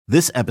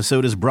This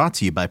episode is brought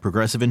to you by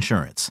Progressive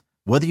Insurance.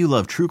 Whether you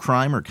love true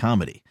crime or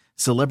comedy,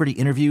 celebrity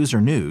interviews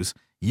or news,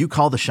 you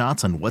call the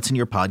shots on what's in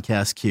your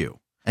podcast queue.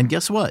 And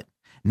guess what?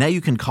 Now you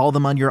can call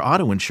them on your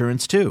auto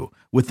insurance too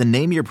with the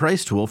Name Your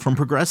Price tool from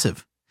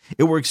Progressive.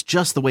 It works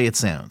just the way it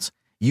sounds.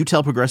 You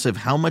tell Progressive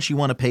how much you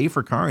want to pay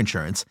for car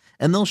insurance,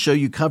 and they'll show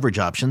you coverage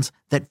options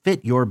that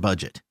fit your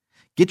budget.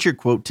 Get your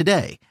quote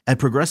today at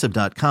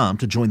Progressive.com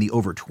to join the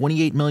over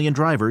 28 million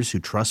drivers who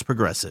trust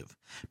Progressive.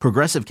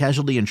 Progressive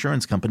Casualty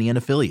Insurance Company and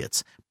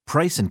Affiliates.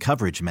 Price and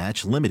coverage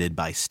match limited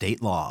by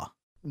state law.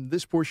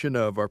 This portion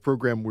of our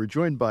program, we're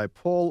joined by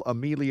Paul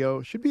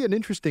Amelio. Should be an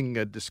interesting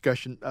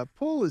discussion.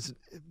 Paul is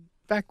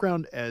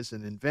background as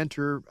an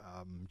inventor,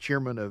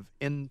 chairman of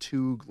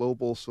N2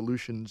 Global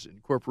Solutions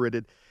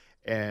Incorporated,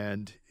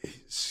 and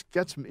he's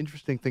got some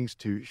interesting things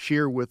to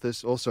share with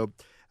us. Also,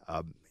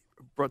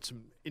 brought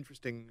some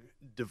interesting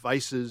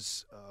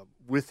devices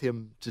with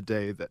him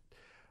today that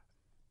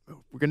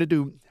we're going to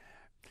do.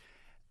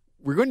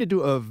 We're going to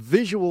do a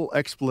visual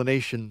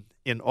explanation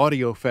in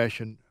audio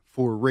fashion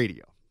for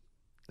radio.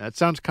 Now, it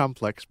sounds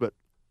complex, but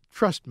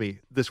trust me,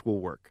 this will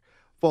work.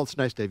 Paul, it's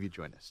nice to have you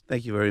join us.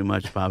 Thank you very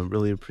much, Bob. I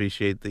really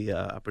appreciate the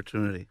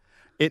opportunity.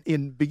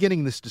 In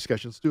beginning this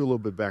discussion, let's do a little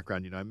bit of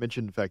background. I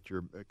mentioned, in fact,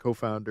 you're a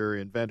co-founder,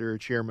 inventor,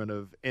 chairman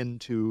of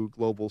N2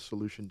 Global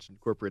Solutions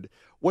Incorporated.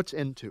 What's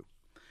N2?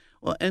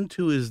 Well,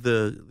 N2 is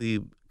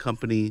the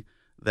company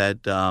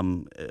that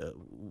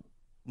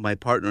my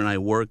partner and I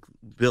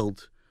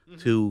built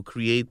to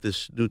create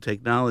this new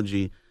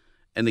technology,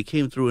 and it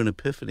came through an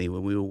epiphany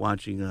when we were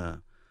watching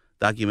a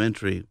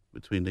documentary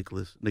between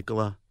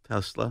Nikola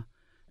Tesla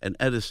and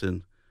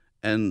Edison,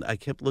 and I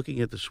kept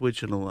looking at the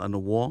switch on the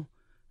wall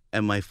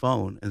and my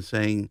phone and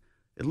saying,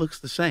 it looks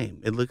the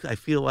same. I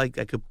feel like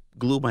I could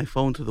glue my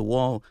phone to the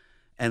wall,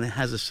 and it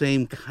has the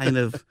same kind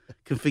of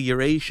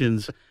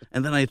configurations.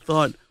 And then I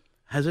thought,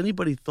 has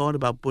anybody thought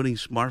about putting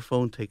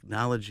smartphone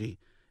technology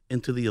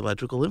into the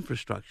electrical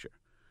infrastructure?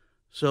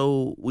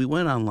 So we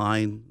went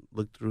online,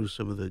 looked through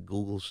some of the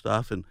Google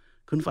stuff, and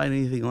couldn't find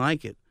anything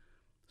like it.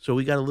 So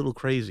we got a little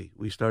crazy.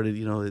 We started,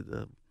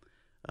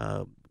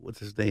 what's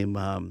his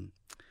name?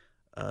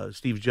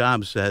 Steve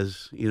Jobs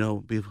says,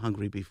 be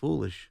hungry, be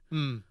foolish.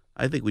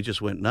 I think we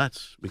just went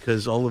nuts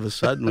because all of a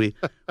sudden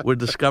we're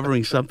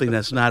discovering something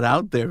that's not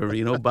out there,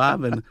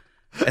 Bob, and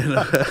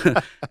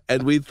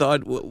we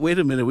thought, wait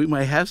a minute, we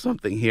might have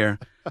something here.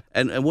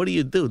 And what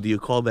do? Do you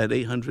call that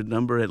 800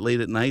 number at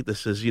late at night that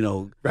says,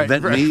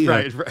 vent me?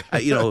 Right.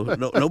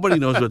 Nobody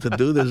knows what to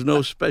do. There's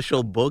no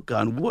special book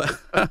on what,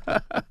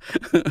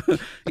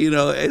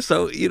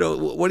 So,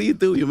 what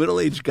do? You're a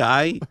middle-aged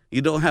guy.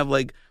 You don't have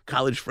like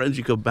college friends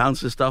you could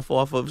bounce this stuff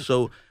off of.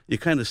 So you're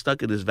kind of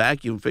stuck in this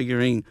vacuum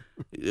figuring,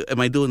 am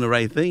I doing the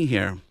right thing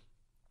here?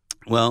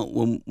 Well,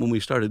 when we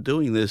started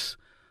doing this,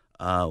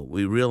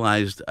 we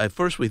realized, at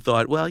first we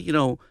thought, well,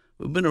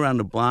 we've been around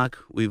the block.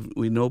 We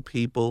know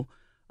people.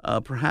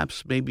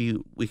 Perhaps maybe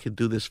we could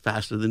do this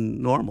faster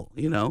than normal,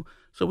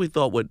 So we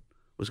thought what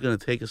was going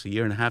to take us 1.5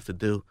 years to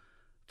do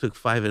took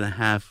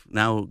 5.5,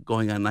 now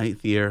going on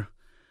 9th year.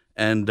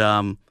 And,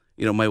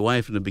 my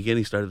wife in the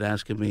beginning started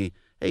asking me,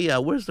 hey,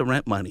 where's the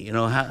rent money?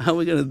 How are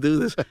we going to do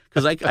this?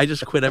 Because I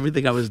just quit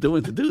everything I was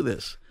doing to do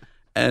this.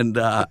 And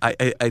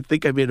I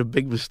think I made a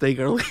big mistake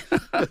early.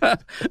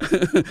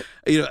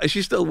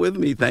 She's still with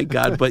me, thank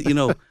God. But,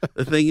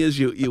 the thing is,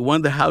 you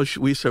wonder how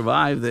we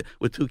survived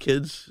with 2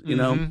 kids,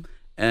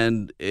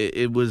 And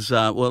it was,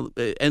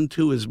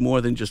 N2 is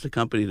more than just a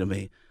company to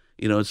me.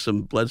 It's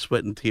some blood,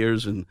 sweat, and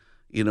tears. And,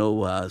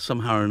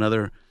 somehow or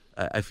another,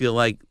 I feel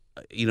like,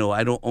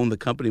 I don't own the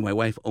company. My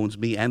wife owns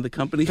me and the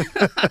company.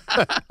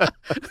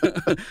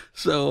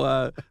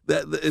 So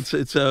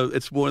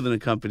it's more than a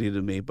company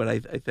to me. But I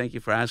thank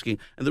you for asking.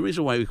 And the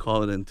reason why we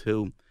call it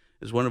N2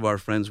 is one of our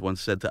friends once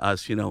said to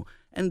us,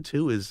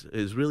 N2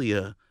 is really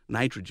a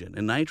nitrogen,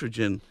 and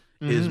nitrogen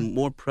is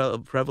more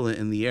prevalent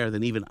in the air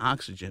than even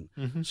oxygen.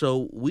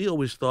 So we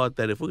always thought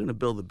that if we're going to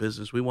build a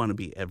business, we want to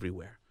be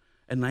everywhere,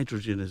 and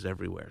nitrogen is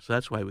everywhere. So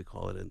that's why we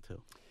call it N2.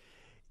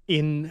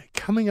 In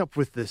coming up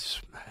with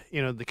this,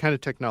 the kind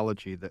of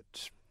technology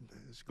that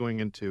is going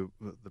into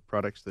the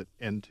products that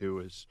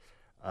N2 is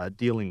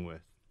dealing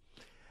with,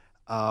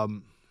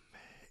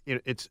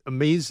 it's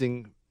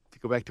amazing to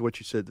go back to what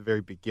you said at the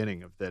very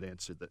beginning of that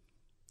answer, that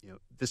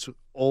this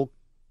all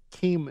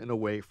came in a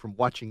way from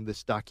watching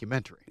this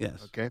documentary.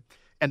 Yes. Okay.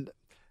 And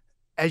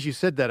as you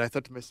said that, I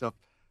thought to myself,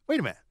 wait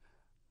a minute,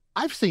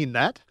 I've seen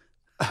that.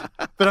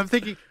 But I'm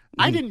thinking,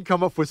 I didn't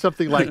come up with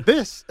something like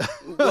this.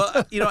 Well,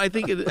 I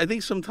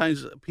think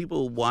sometimes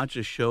people watch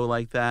a show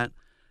like that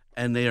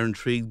and they are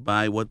intrigued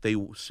by what they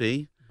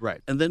see.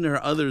 Right. And then there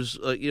are others,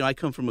 I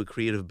come from a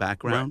creative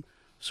background. Right.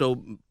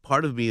 So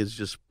part of me is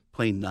just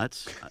plain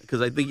nuts,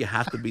 because I think you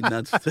have to be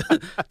nuts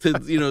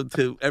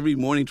to every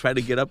morning try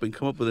to get up and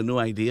come up with a new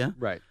idea.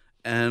 Right.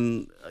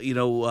 And,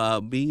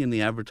 being in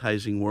the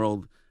advertising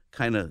world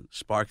kind of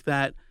sparked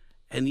that.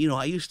 And,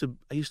 I used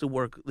to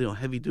work,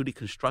 heavy duty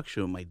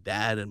construction with my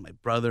dad and my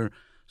brother.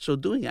 So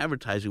doing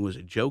advertising was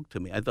a joke to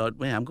me. I thought,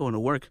 man, I'm going to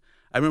work.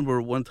 I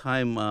remember one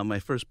time my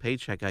first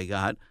paycheck I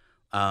got,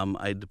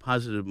 I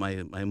deposited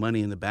my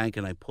money in the bank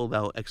and I pulled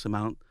out X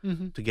amount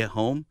to get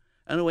home.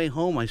 On the way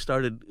home, I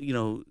started,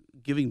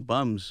 giving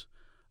bums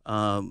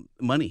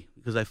money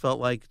because I felt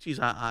like, geez,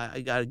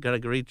 I got a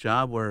great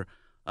job where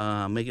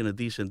I'm making a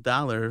decent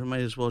dollar. I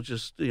might as well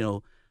just,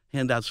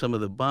 hand out some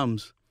of the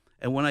bums.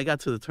 And when I got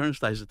to the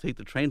turnstiles to take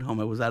the train home,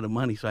 I was out of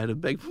money, so I had to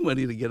beg for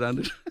money to get on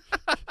the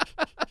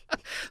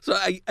So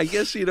I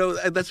guess,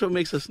 that's what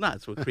makes us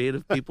nuts. We're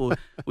creative people.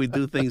 We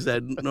do things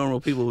that normal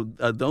people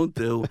don't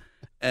do.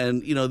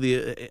 And,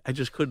 I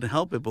just couldn't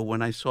help it. But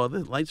when I saw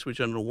the light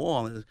switch on the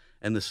wall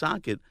and the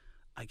socket,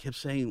 I kept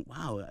saying,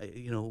 wow,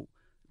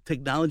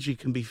 technology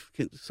can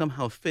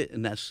somehow fit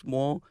in that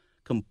small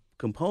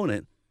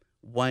component.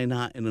 Why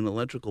not in an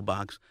electrical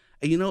box?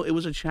 And, it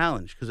was a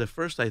challenge because at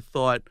first I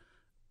thought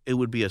it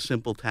would be a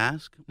simple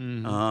task.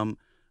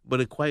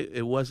 But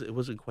it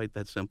wasn't quite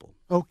that simple.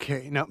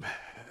 Okay. Now,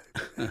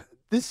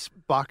 this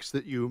box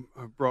that you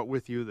brought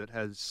with you that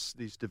has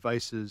these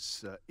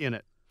devices in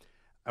it,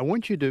 I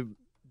want you to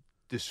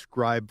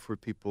describe for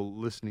people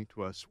listening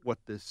to us what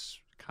this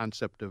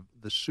concept of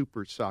the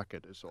super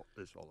socket is all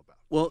about.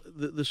 Well,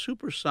 the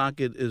super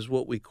socket is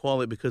what we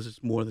call it because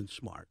it's more than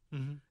smart.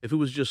 If it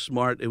was just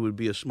smart, it would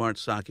be a smart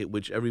socket,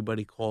 which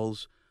everybody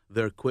calls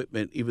their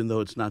equipment, even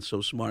though it's not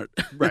so smart.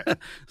 Right.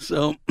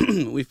 So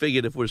we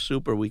figured if we're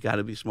super, we got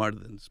to be smarter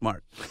than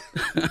smart.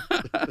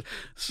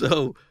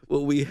 So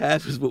what we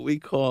have is what we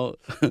call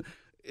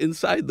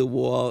inside the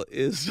wall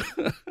is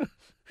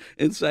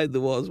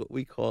what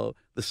we call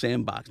the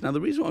sandbox. Now, the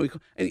reason why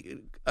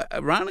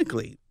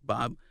ironically,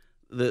 Bob,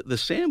 the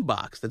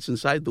sandbox that's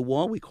inside the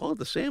wall, we call it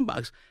the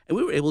sandbox, and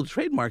we were able to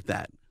trademark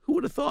that. Who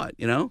would have thought,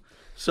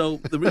 So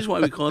the reason why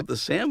we call it the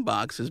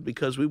sandbox is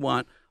because we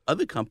want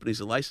other companies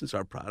to license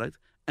our product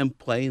and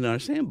play in our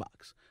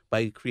sandbox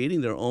by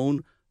creating their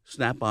own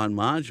Snap-on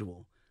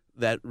module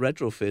that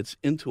retrofits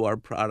into our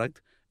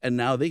product, and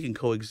now they can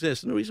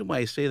coexist. And the reason why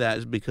I say that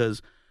is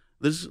because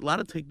there's a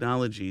lot of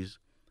technologies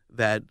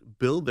that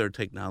build their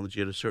technology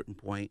at a certain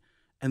point,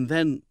 and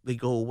then they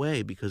go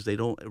away because they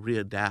don't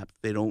readapt.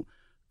 They don't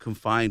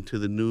confine to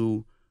the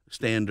new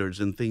standards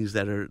and things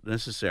that are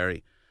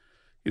necessary.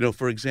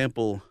 For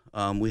example,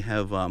 we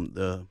have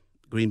the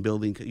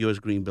U.S.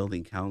 Green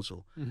Building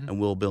Council and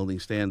Will Building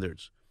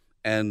Standards,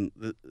 and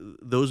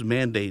those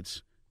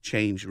mandates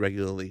change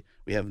regularly.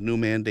 We have new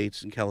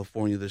mandates in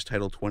California. There's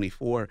Title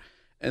 24,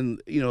 and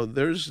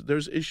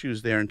there's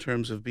issues there in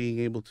terms of being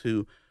able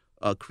to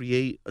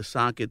create a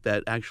socket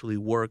that actually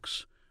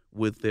works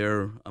with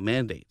their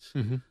mandates.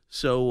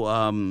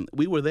 So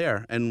we were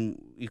there,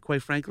 and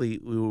quite frankly,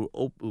 we were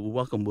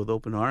welcomed with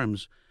open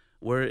arms.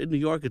 Where in New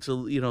York, it's a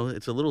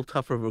little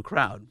tougher of a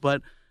crowd,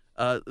 but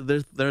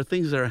there are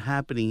things that are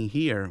happening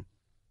here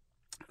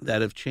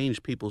that have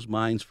changed people's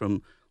minds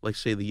from, like,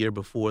 say, the year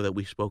before that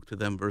we spoke to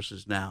them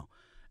versus now.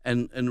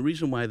 And the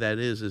reason why that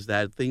is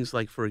that things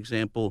like, for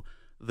example,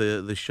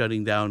 the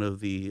shutting down of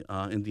the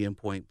Indian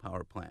Point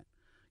power plant,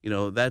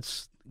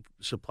 that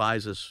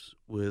supplies us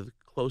with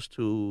close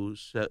to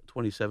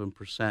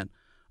 27%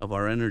 of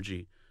our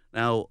energy.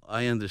 Now,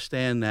 I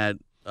understand that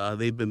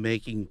they've been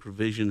making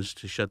provisions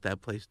to shut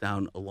that place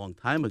down a long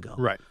time ago.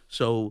 Right.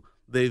 So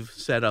they've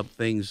set up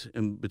things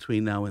in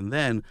between now and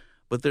then,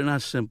 but they're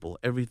not simple.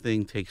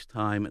 Everything takes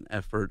time and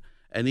effort.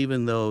 And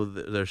even though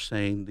they're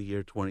saying the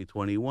year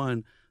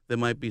 2021, there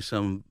might be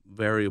some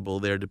variable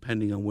there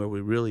depending on where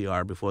we really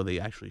are before they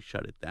actually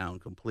shut it down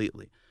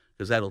completely,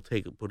 because that'll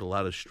put a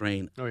lot of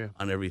strain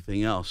on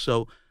everything else.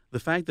 So the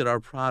fact that our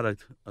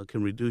product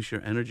can reduce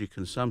your energy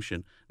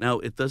consumption, now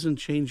it doesn't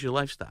change your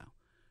lifestyle.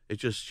 It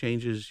just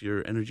changes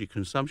your energy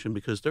consumption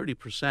because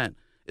 30%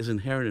 is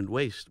inherent in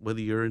waste, whether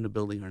you're in the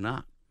building or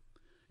not.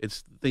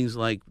 It's things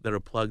like that are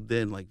plugged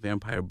in, like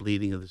vampire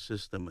bleeding of the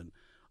system,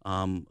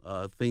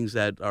 and things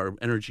that are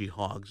energy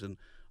hogs. And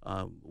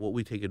what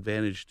we take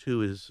advantage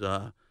to is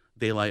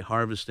daylight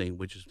harvesting,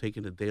 which is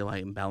taking the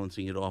daylight and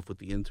balancing it off with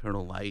the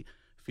internal light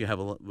if you have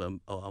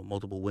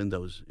multiple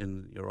windows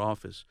in your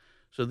office.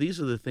 So these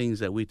are the things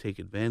that we take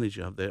advantage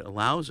of that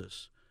allows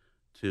us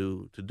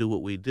to do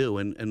what we do.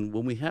 And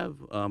when we have,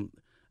 and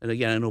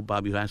again, I know,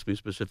 Bob, you asked me a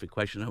specific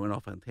question. I went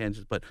off on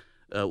tangents, but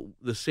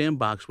the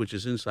sandbox, which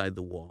is inside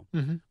the wall,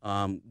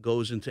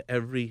 goes into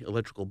every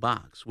electrical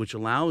box, which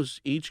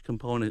allows each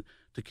component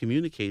to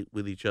communicate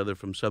with each other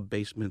from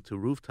sub-basement to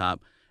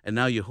rooftop, and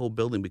now your whole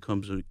building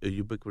becomes a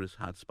ubiquitous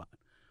hotspot.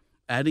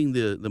 Adding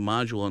the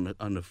module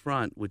on the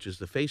front, which is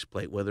the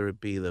faceplate, whether it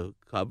be the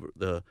cover,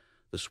 the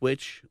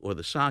switch or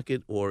the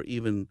socket or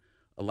even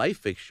a light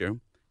fixture,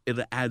 it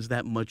adds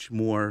that much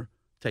more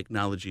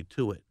technology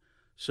to it.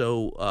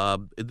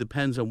 So it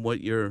depends on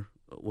what your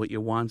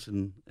wants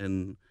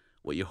and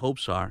what your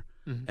hopes are,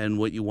 and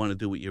what you want to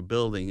do with your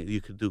building.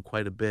 You could do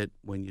quite a bit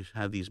when you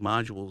have these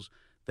modules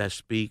that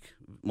speak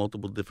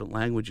multiple different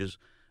languages.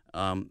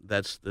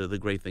 That's the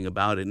great thing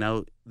about it.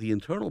 Now, the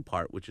internal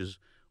part, which is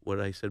what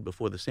I said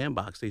before, the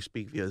sandbox, they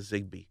speak via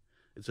Zigbee.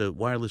 It's a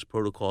wireless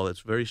protocol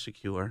that's very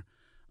secure,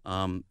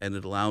 and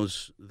it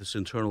allows this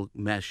internal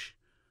mesh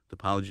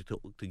topology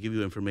to give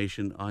you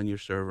information on your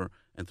server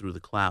and through the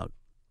cloud.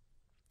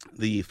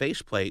 The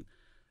faceplate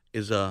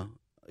is a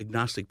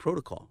agnostic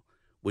protocol,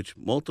 which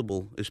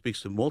it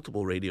speaks to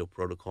multiple radio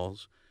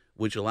protocols,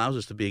 which allows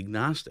us to be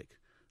agnostic.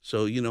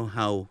 So you know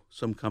how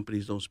some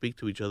companies don't speak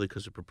to each other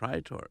because they're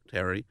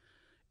proprietary.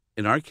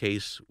 In our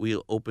case, we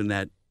open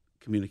that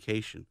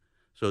communication.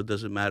 So it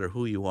doesn't matter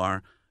who you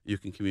are, you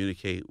can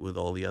communicate with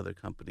all the other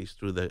companies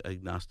through the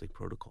agnostic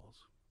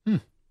protocols.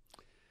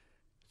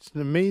 It's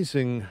an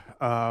amazing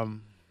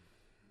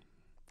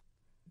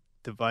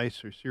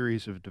device or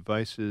series of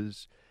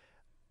devices.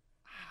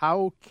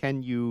 How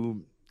can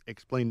you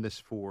explain this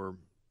for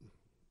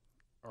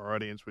our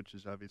audience, which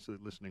is obviously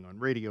listening on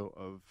radio,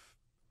 of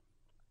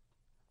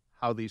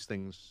how these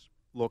things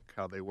look,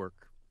 how they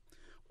work?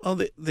 Well,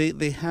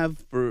 they have,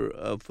 for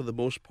the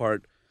most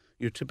part,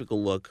 your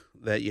typical look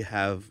that you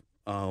have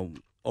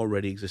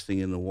already existing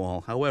in the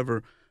wall.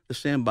 However, the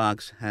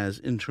sandbox has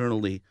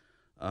internally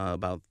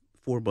about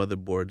 4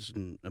 motherboards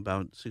and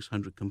about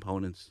 600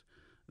 components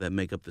that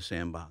make up the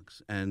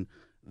sandbox. And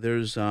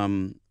there's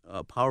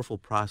powerful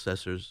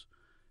processors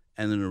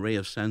and an array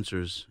of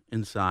sensors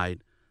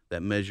inside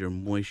that measure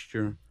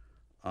moisture,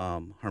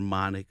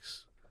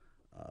 harmonics,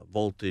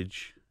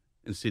 voltage,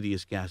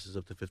 insidious gases,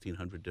 up to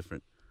 1,500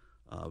 different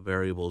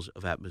variables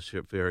of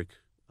atmospheric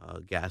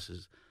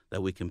gases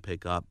that we can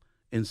pick up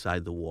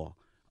inside the wall.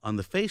 On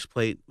the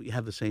faceplate, we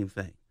have the same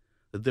thing.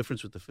 The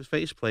difference with the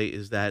faceplate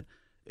is that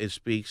it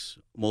speaks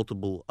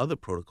multiple other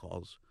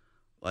protocols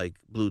like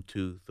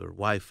Bluetooth or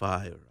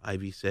Wi-Fi or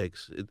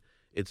IV6.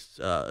 It's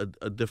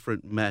a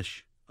different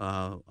mesh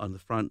on the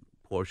front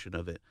portion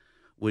of it,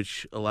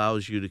 which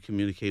allows you to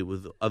communicate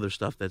with other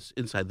stuff that's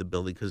inside the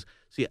building. Because,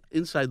 see,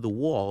 inside the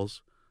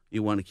walls,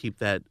 you want to keep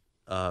that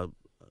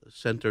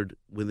centered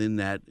within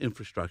that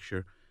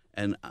infrastructure.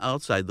 And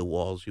outside the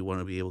walls, you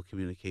want to be able to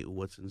communicate with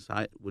what's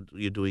inside, what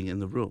you're doing in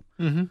the room.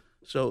 Mm-hmm.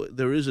 So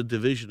there is a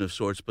division of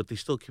sorts, but they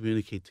still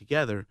communicate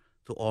together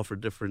to offer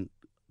different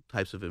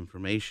types of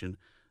information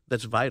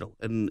that's vital.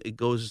 And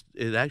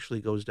it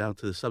actually goes down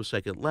to the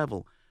sub-second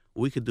level.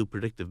 We could do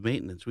predictive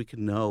maintenance. We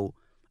can know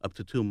up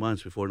to 2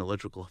 months before an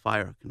electrical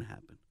fire can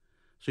happen.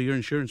 So your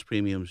insurance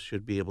premiums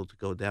should be able to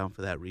go down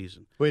for that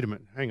reason. Wait a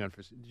minute. Hang on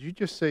for a second. Did you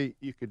just say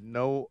you could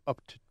know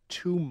up to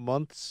 2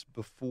 months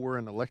before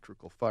an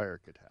electrical fire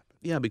could happen?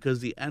 Yeah, because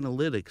the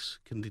analytics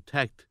can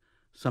detect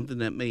something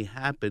that may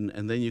happen,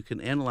 and then you can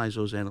analyze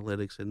those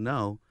analytics and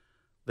know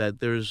that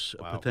there's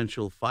a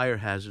potential fire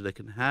hazard that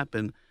can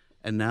happen,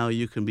 and now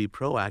you can be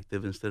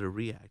proactive instead of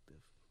reactive.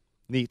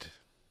 Neat.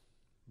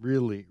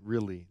 Really,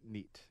 really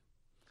neat.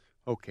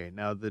 Okay,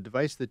 now the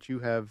device that you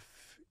have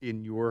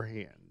in your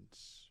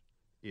hands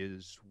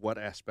is what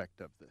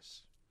aspect of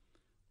this?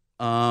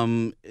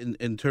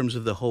 In terms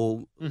of the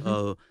whole,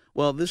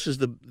 well, this is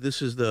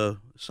the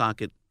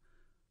socket,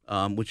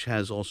 which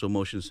has also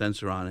motion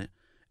sensor on it,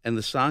 and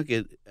the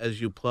socket,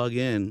 as you plug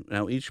in,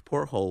 now each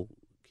porthole,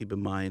 keep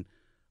in mind,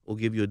 will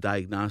give you a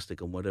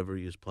diagnostic on whatever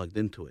is plugged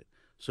into it.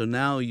 So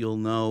now you'll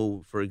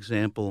know, for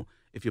example,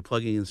 if you're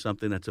plugging in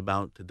something that's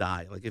about to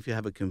die, like if you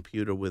have a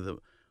computer with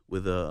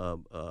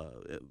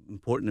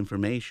important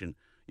information,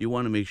 you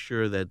want to make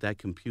sure that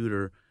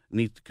computer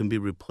can be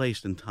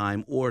replaced in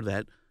time, or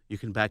that you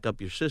can back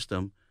up your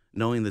system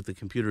knowing that the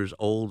computer is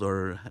old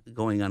or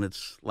going on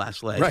its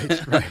last leg.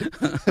 Right.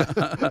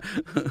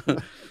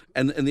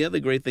 And the other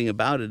great thing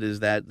about it is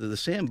that the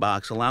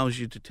sandbox allows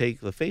you to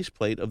take the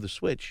faceplate of the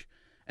switch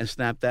and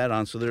snap that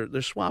on, so they're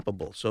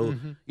swappable. So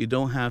you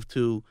don't have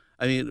to.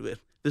 I mean,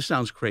 this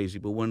sounds crazy,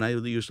 but when I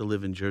used to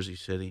live in Jersey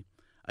City,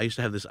 I used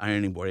to have this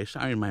ironing board. I used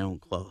to iron my own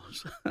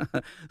clothes.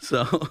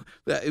 So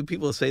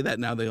people say that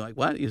now. They're like,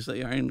 "What? You say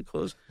you iron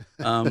clothes?"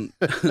 And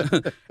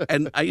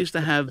I used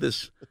to have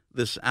this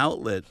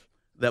outlet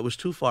that was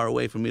too far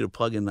away for me to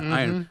plug in the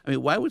iron. I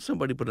mean, why would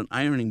somebody put an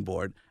ironing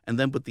board and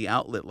then put the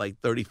outlet like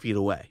 30 feet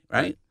away,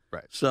 right?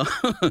 Right. So,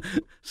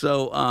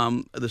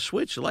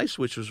 the light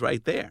switch was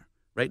right there,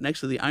 right next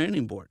to the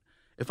ironing board.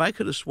 If I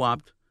could have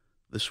swapped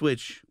the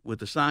switch with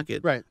the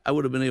socket, right, I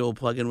would have been able to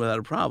plug in without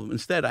a problem.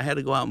 Instead, I had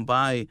to go out and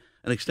buy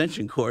an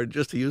extension cord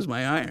just to use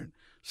my iron.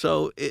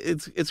 So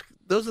it's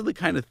those are the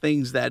kind of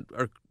things that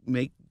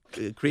make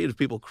creative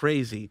people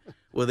crazy,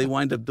 where they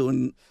wind up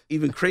doing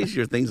even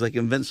crazier things, like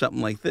invent something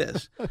like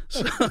this.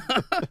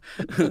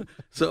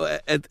 So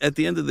at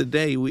the end of the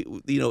day,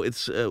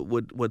 it's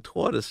what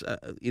taught us,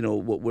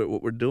 what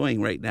we're doing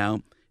right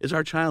now is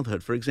our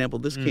childhood. For example,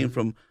 this came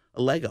from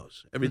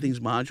Legos. Everything's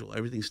modular.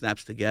 Everything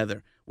snaps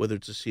together, whether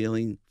it's a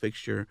ceiling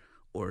fixture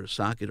or a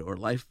socket or a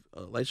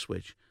light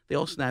switch. They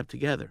all snap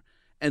together.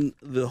 And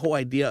the whole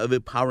idea of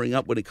it powering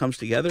up when it comes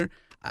together,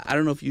 I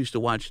don't know if you used to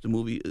watch the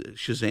movie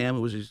Shazam. It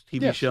was a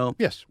TV show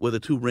where the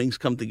two rings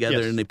come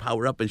together and they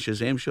power up and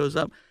Shazam shows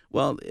up.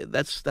 Well,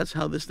 that's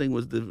how this thing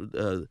was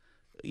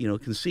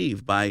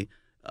conceived, by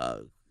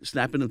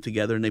snapping them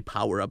together, and they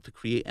power up to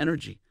create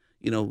energy.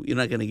 You're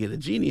not going to get a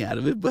genie out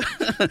of it, but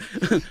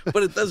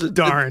but it does it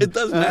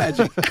does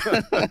magic.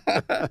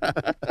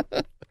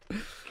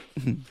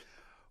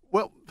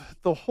 Well,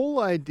 the whole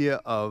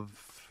idea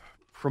of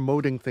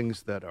promoting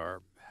things that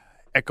are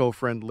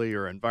eco-friendly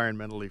or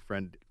environmentally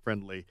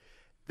friendly.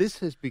 This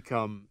has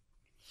become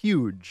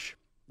huge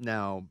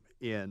now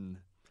in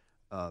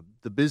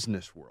the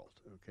business world,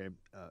 okay?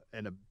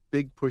 And a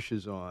big push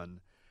is on,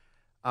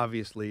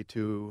 obviously,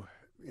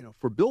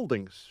 for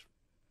buildings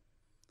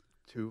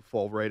to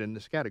fall right in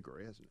this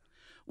category, hasn't it?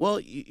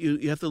 Well,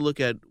 you have to look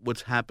at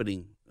what's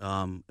happening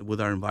with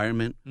our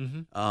environment.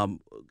 Mm-hmm.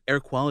 Air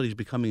quality is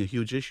becoming a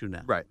huge issue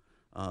now. Right.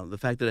 The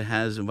fact that it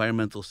has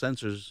environmental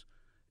sensors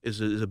is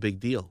a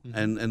big deal,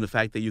 Mm-hmm. and the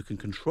fact that you can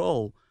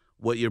control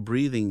what you're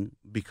breathing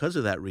because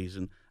of that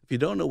reason. If you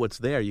don't know what's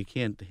there, you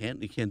can't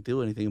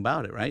do anything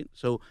about it, right?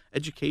 So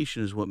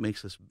education is what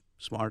makes us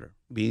smarter.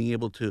 Being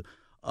able to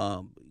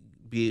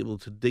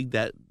dig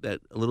that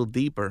a little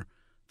deeper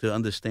to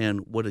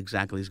understand what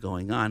exactly is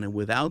going on, and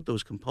without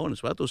those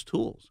components, without those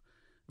tools,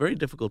 very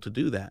difficult to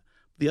do that.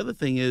 The other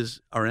thing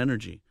is our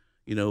energy.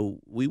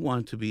 We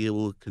want to be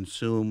able to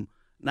consume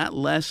not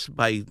less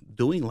by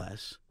doing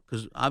less,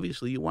 because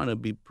obviously you want to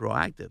be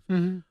proactive,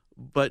 Mm-hmm.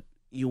 but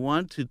you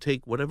want to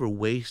take whatever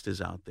waste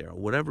is out there, or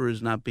whatever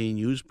is not being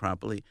used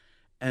properly,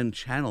 and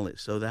channel it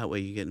so that way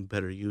you're getting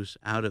better use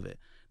out of it.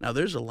 Now,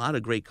 there's a lot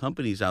of great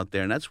companies out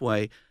there, and that's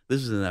why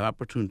this is an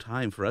opportune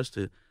time for us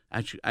to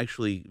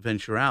actually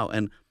venture out.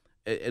 And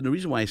the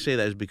reason why I say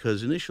that is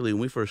because initially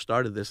when we first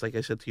started this, like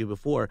I said to you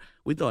before,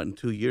 we thought in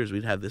 2 years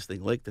we'd have this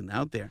thing licked and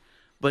out there.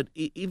 But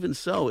even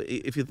so,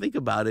 if you think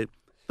about it,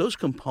 those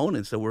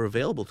components that were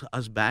available to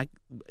us back,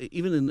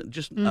 even in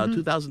just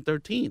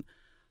 2013,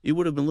 you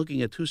would have been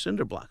looking at 2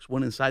 cinder blocks,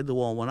 one inside the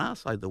wall, one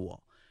outside the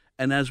wall.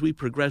 And as we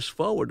progressed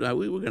forward,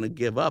 we were going to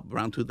give up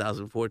around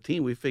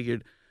 2014. We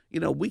figured,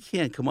 we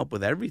can't come up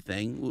with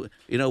everything.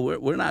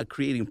 We're not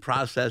creating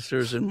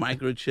processors and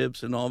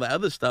microchips and all that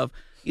other stuff.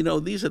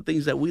 These are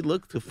things that we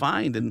look to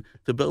find and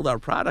to build our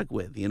product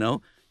with. You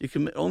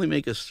can only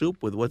make a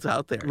soup with what's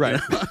out there. Right.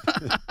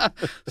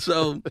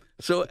 So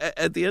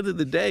at the end of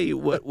the day,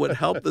 what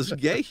helped us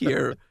get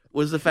here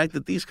was the fact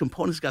that these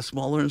components got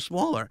smaller and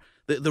smaller.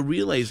 The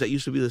relays that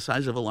used to be the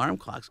size of alarm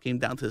clocks came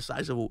down to the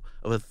size of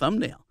a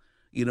thumbnail.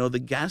 The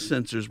gas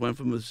sensors went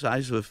from the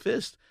size of a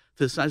fist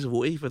to the size of a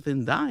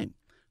wafer-thin dime.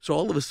 So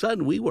all of a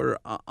sudden, we were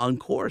on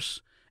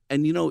course.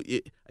 And,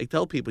 I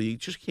tell people, you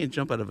just can't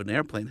jump out of an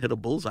airplane, hit a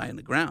bullseye in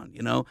the ground,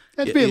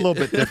 That'd be a little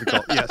bit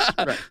difficult, yes.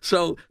 Right.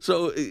 So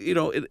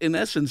in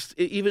essence,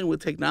 even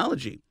with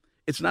technology,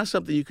 it's not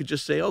something you could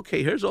just say,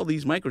 okay, here's all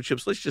these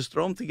microchips, let's just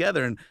throw them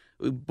together and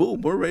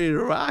boom, we're ready to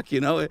rock.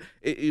 You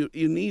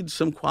need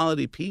some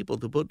quality people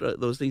to put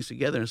those things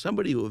together, and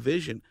somebody with a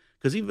vision.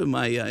 Because even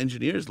my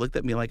engineers looked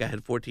at me like I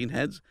had 14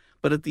 heads.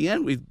 But at the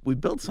end, we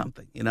built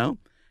something,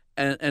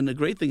 And the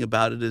great thing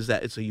about it is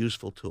that it's a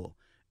useful tool.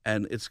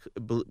 And it's,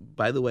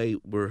 by the way,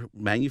 we're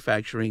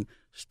manufacturing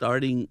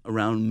starting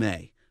around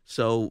May.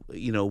 So,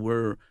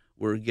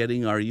 we're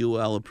getting our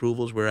UL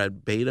approvals. We're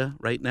at beta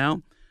right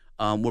now.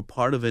 We're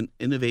part of an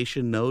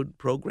innovation node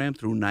program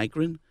through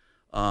NICRN.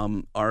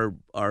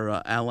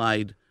 Our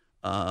allied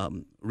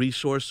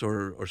resource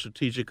or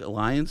strategic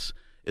alliance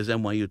is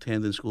NYU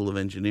Tandon School of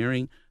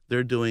Engineering.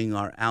 They're doing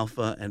our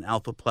Alpha and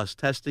Alpha Plus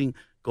testing,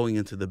 going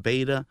into the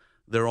beta.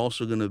 They're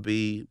also going to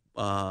be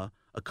a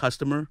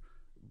customer,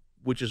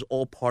 which is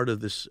all part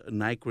of this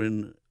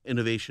NICRN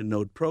Innovation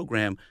Node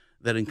program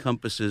that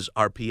encompasses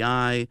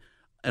RPI,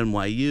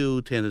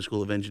 NYU, Tandon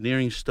School of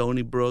Engineering,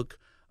 Stony Brook,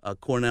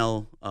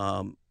 Cornell's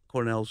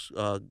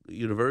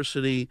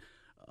University,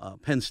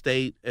 Penn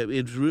State.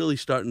 It's really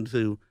starting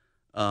to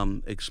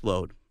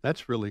explode.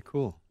 That's really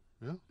cool.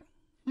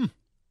 Yeah.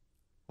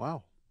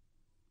 Wow.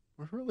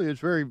 It really is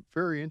very,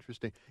 very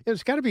interesting.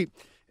 It's got to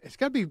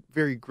be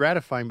very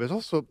gratifying, but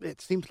also it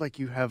seems like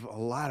you have a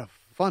lot of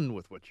fun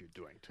with what you're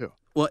doing too.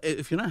 Well,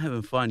 if you're not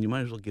having fun, you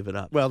might as well give it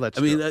up. Well, that's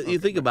I mean, true. you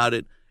think about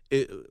it.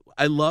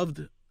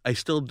 I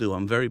still do.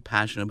 I'm very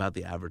passionate about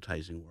the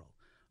advertising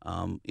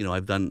world.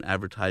 I've done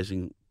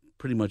advertising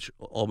pretty much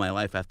all my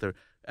life after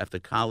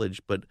college.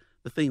 But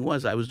the thing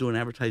was, I was doing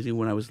advertising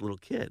when I was a little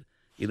kid.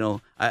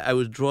 I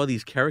would draw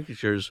these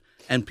caricatures,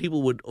 and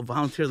people would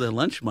volunteer their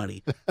lunch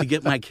money to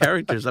get my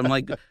characters. I'm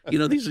like,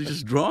 these are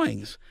just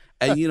drawings.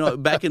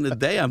 And back in the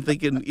day, I'm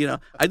thinking,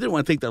 I didn't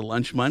want to take their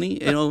lunch money.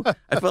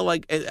 I felt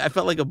like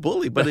a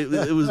bully, but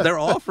it was they're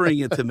offering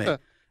it to me.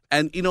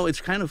 And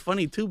it's kind of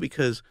funny too,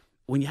 because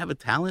when you have a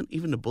talent,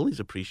 even the bullies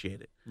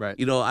appreciate it. Right.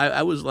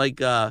 I was like,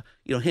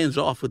 hands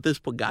off with this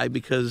guy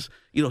because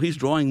he's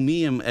drawing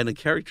me and a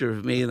character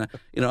of me, and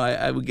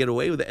I would get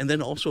away with it. And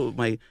then also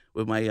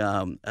with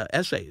my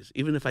essays,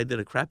 even if I did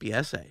a crappy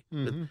essay,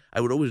 I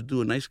would always do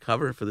a nice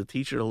cover for the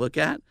teacher to look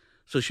at.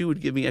 So she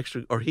would give me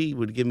extra, or he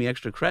would give me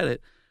extra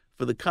credit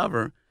for the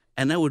cover,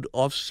 and that would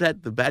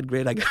offset the bad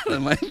grade I got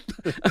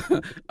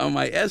on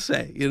my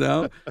essay.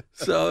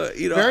 So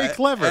very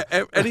clever.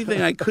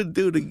 Anything I could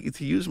do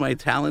to use my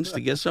talents to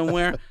get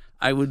somewhere,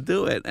 I would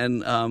do it.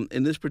 And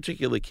in this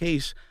particular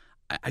case,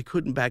 I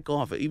couldn't back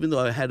off. Even though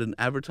I had an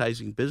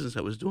advertising business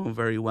that was doing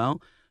very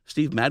well,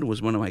 Steve Madden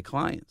was one of my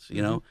clients.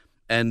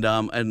 And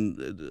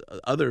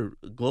other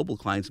global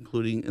clients,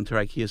 including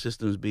IKEA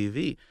Systems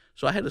BV.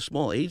 So I had a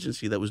small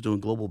agency that was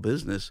doing global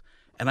business,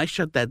 and I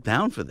shut that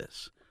down for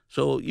this.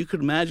 So you could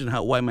imagine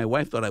why my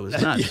wife thought I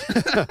was nuts.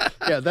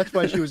 Yeah, that's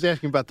why she was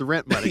asking about the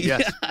rent money.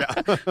 Yes.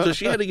 Yeah. So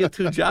she had to get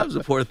 2 jobs,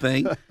 the poor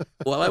thing,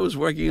 while I was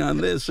working on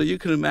this. So you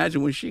can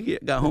imagine when she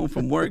got home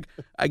from work,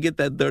 I get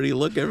that dirty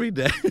look every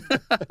day.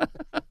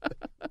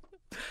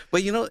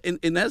 But,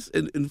 and that's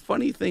the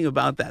funny thing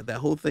about that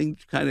whole thing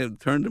kind of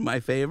turned in my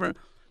favor,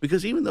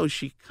 because even though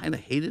she kind of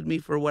hated me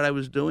for what I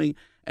was doing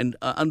and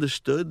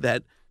understood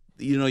that,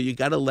 you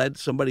got to let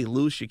somebody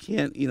loose, you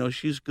can't,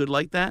 she's good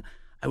like that.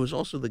 I was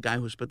also the guy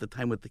who spent the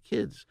time with the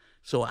kids.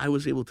 So I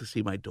was able to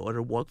see my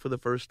daughter walk for the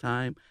first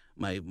time,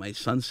 my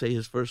son say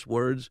his first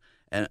words.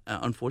 And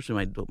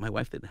unfortunately, my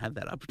wife didn't have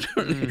that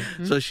opportunity.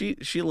 Mm-hmm. So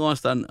she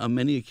lost on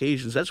many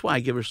occasions. That's why I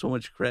give her so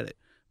much credit,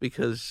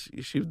 because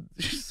she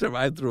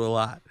survived through a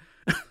lot.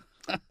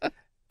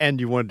 And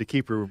you wanted to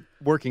keep her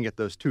working at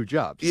those 2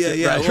 jobs. Yeah,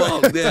 yeah. Right?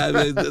 Well, yeah,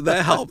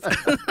 that helped.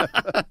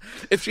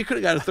 If she could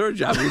have got a 3rd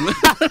job.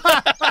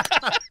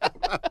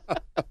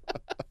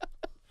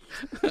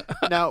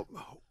 Now,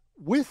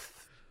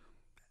 with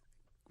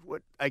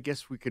what I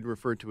guess we could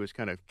refer to as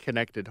kind of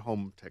connected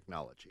home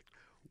technology,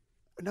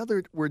 in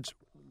other words,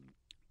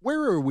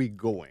 where are we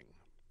going?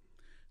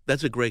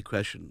 That's a great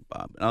question,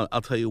 Bob. And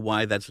I'll tell you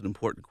why that's an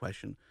important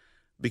question.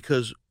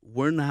 Because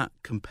we're not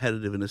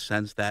competitive in the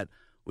sense that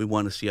we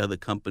want to see other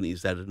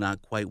companies that are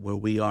not quite where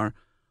we are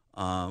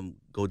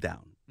go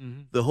down.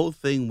 Mm-hmm. The whole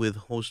thing with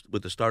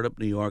the Startup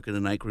New York and the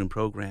Night Green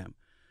program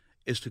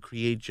is to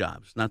create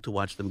jobs, not to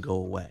watch them go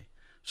away.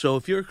 So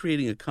if you're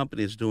creating a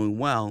company that's doing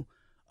well,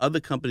 other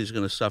companies are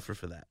going to suffer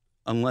for that,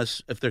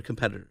 if they're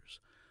competitors.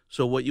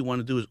 So what you want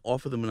to do is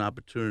offer them an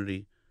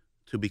opportunity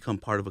to become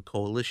part of a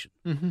coalition,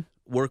 mm-hmm.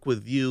 work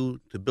with you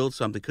to build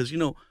something. Because,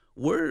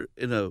 we're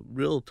in a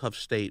real tough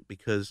state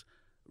because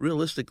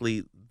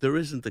realistically, there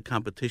isn't the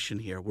competition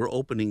here. We're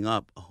opening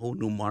up a whole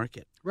new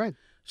market. Right.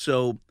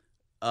 So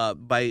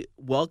by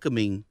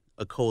welcoming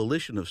a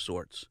coalition of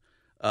sorts,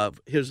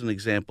 here's an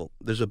example.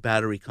 There's a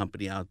battery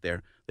company out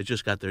there that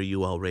just got their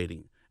UL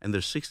rating, and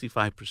there's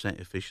 65%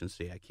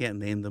 efficiency. I can't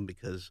name them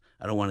because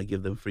I don't want to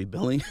give them free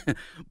billing.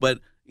 But,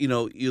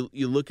 you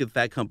look at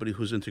that company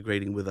who's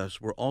integrating with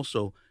us. We're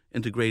also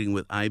integrating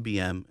with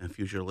IBM and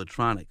Future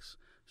Electronics.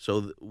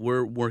 So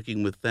we're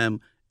working with them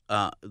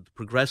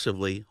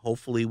progressively.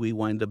 Hopefully we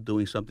wind up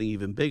doing something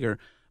even bigger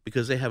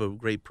because they have a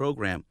great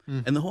program.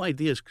 Mm. And the whole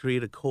idea is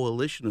create a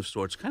coalition of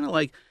sorts, kind of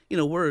like,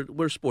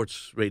 we're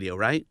sports radio,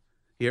 right,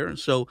 here.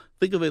 So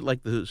think of it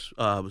like the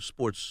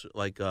sports,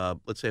 like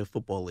let's say a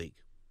football league.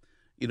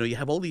 You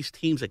have all these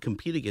teams that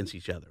compete against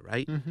each other,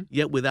 right? Mm-hmm.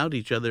 Yet without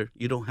each other,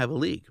 you don't have a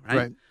league,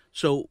 right?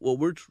 So what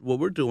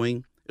we're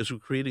doing is we're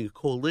creating a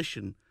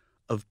coalition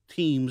of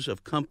teams,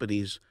 of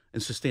companies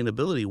in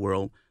sustainability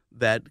world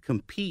that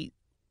compete,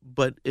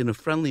 but in a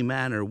friendly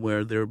manner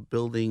where they're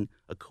building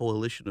a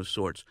coalition of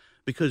sorts.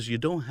 Because you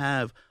don't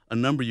have a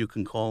number you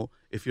can call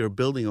if you're a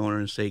building owner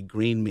and say,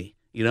 green me,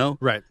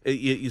 Right.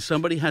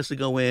 Somebody has to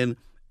go in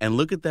and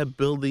look at that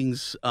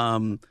building's,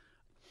 the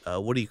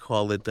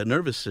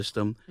nervous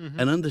system, mm-hmm.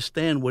 and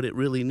understand what it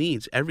really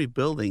needs. Every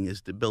building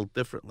is built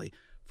differently.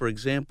 For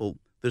example,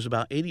 there's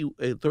about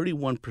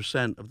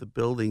 31% of the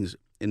buildings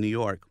in New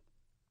York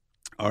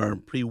are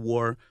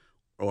pre-war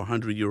or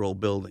 100-year-old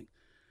building.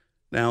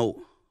 Now,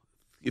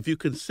 if you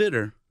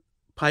consider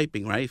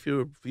piping, right? If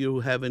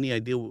you have any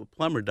idea what a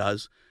plumber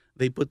does,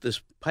 they put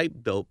this pipe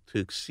dope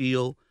to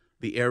seal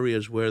the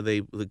areas where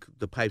the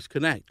pipes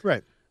connect.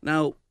 Right.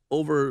 Now,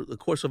 over the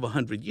course of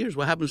 100 years,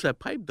 what happens to that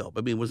pipe dope?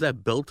 I mean, was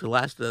that built to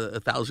last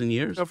 1,000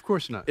 years? Of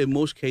course not. In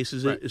most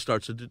cases, right. it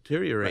starts to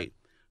deteriorate. Right.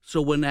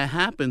 So when that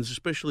happens,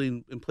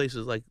 especially in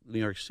places like New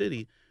York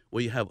City,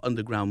 where you have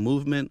underground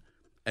movement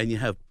and you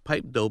have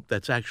pipe dope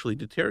that's actually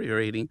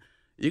deteriorating,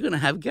 you're going to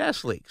have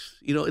gas leaks.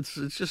 It's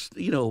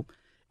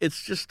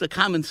just the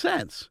common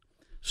sense.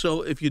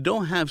 So if you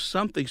don't have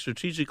something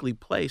strategically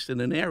placed in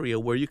an area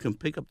where you can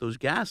pick up those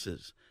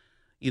gases,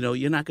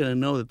 you're not going to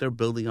know that they're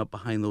building up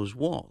behind those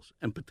walls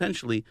and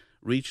potentially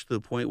reach to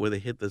the point where they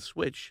hit the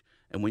switch.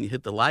 And when you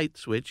hit the light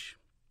switch,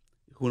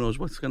 who knows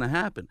what's going to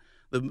happen?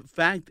 The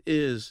fact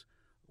is,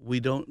 we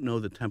don't know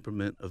the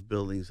temperament of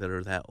buildings that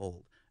are that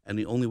old. And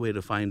the only way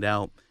to find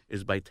out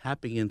is by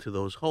tapping into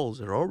those holes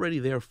that are already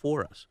there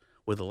for us,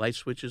 where the light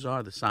switches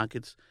are, the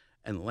sockets,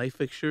 and the light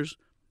fixtures,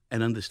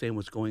 and understand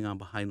what's going on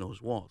behind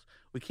those walls.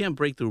 We can't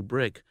break through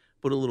brick,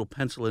 put a little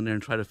pencil in there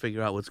and try to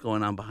figure out what's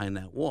going on behind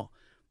that wall.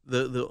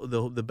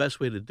 The best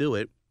way to do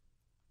it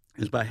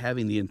is by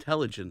having the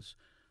intelligence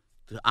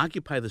to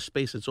occupy the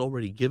space that's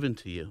already given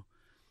to you,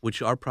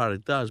 which our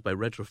product does by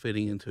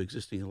retrofitting into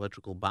existing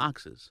electrical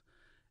boxes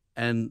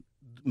and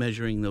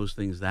measuring those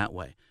things that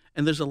way.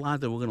 And there's a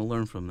lot that we're going to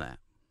learn from that.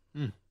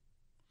 Mm.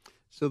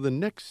 So the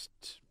next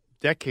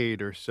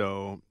decade or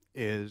so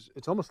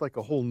it's almost like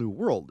a whole new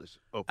world is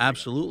opening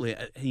Absolutely.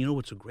 Up. And you know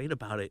what's so great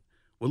about it?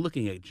 We're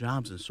looking at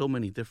jobs in so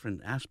many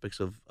different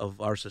aspects of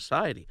our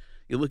society.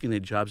 You're looking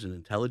at jobs in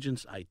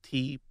intelligence,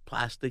 IT,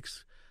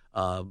 plastics,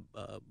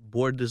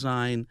 board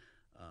design,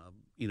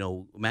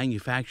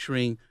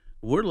 manufacturing,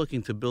 we're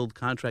looking to build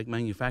contract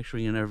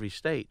manufacturing in every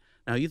state.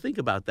 Now, you think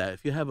about that.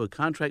 If you have a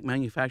contract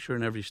manufacturer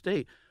in every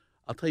state,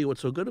 I'll tell you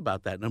what's so good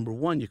about that. Number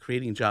one, you're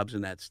creating jobs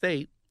in that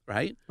state,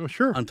 right? Oh,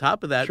 sure. On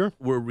top of that, Sure.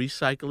 we're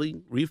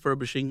recycling,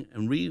 refurbishing,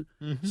 and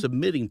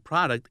resubmitting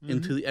product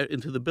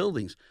into the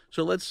buildings.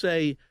 So let's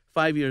say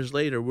 5 years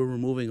later, we're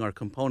removing our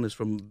components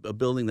from a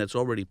building that's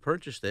already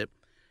purchased it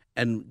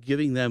and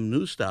giving them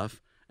new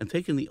stuff and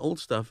taking the old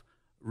stuff,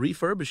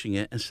 refurbishing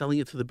it, and selling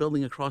it to the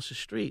building across the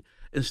street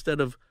instead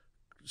of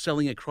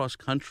selling it cross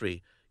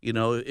country. You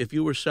know, if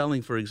you were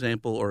selling, for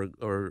example,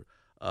 or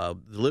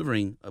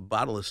delivering a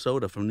bottle of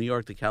soda from New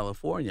York to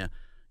California,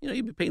 you know,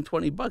 you'd be paying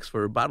 $20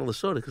 for a bottle of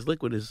soda because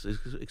liquid is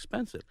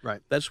expensive.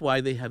 Right. That's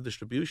why they have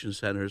distribution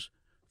centers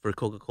for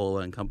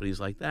Coca-Cola and companies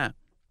like that.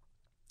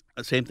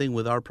 Same thing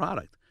with our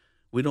product.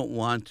 We don't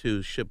want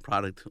to ship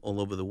product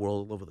all over the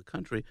world, all over the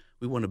country.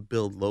 We want to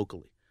build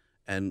locally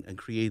and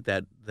create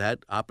that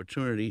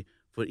opportunity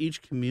for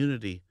each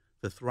community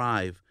to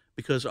thrive,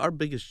 because our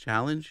biggest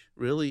challenge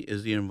really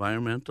is the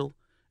environmental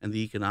and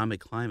the economic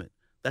climate.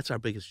 That's our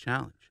biggest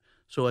challenge.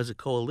 So as a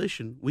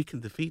coalition, we can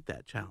defeat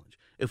that challenge.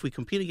 If we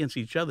compete against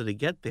each other to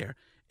get there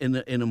in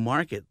a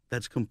market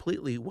that's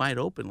completely wide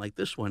open like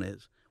this one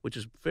is, which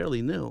is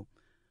fairly new,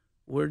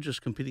 we're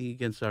just competing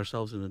against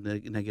ourselves in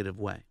a negative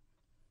way.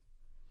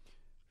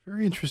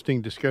 Very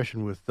interesting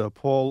discussion with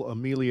Paul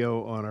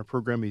Amelio on our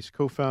program. He's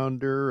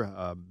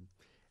co-founder,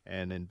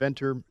 an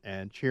inventor,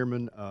 and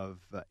chairman of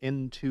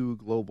N2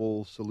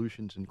 Global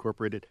Solutions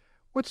Incorporated.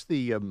 What's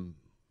the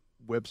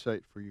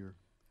website for your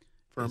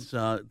firm?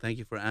 Thank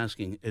you for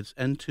asking. It's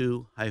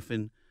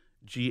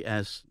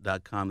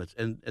n2-gs.com. It's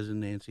N as in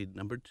Nancy,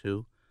 number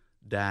 2,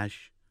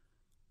 dash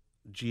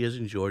G as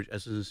in George,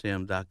 S as in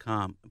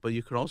Sam.com. But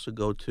you could also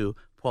go to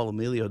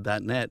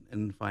paulamelio.net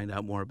and find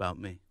out more about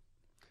me.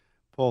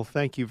 Paul,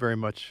 thank you very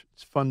much.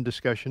 It's a fun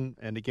discussion.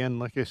 And again,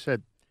 like I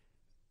said,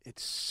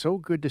 it's so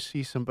good to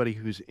see somebody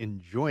who's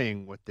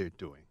enjoying what they're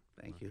doing.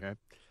 Thank you. Okay?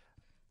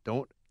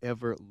 Don't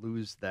ever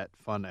lose that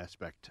fun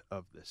aspect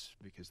of this,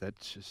 because that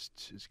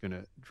just is going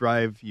to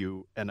drive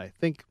you, and I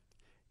think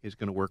is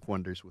going to work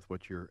wonders with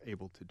what you're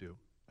able to do.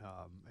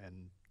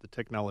 And the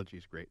technology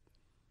is great.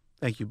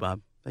 Thank you,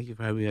 Bob. Thank you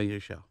for having me on your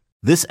show.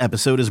 This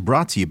episode is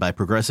brought to you by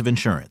Progressive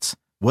Insurance.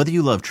 Whether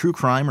you love true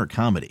crime or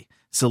comedy,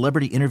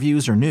 celebrity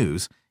interviews or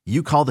news,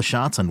 you call the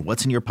shots on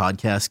what's in your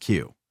podcast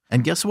queue.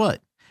 And guess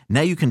what? Now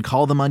you can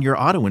call them on your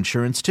auto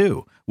insurance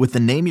too with the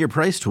Name Your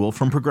Price tool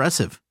from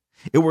Progressive.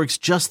 It works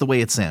just the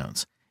way it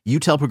sounds. You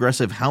tell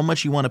Progressive how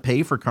much you want to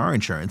pay for car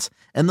insurance,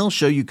 and they'll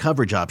show you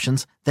coverage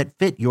options that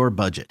fit your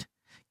budget.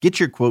 Get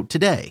your quote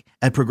today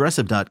at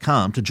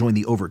Progressive.com to join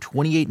the over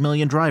 28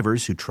 million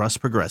drivers who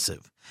trust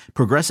Progressive.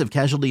 Progressive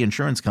Casualty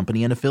Insurance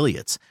Company and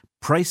Affiliates.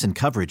 Price and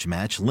coverage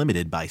match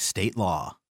limited by state law.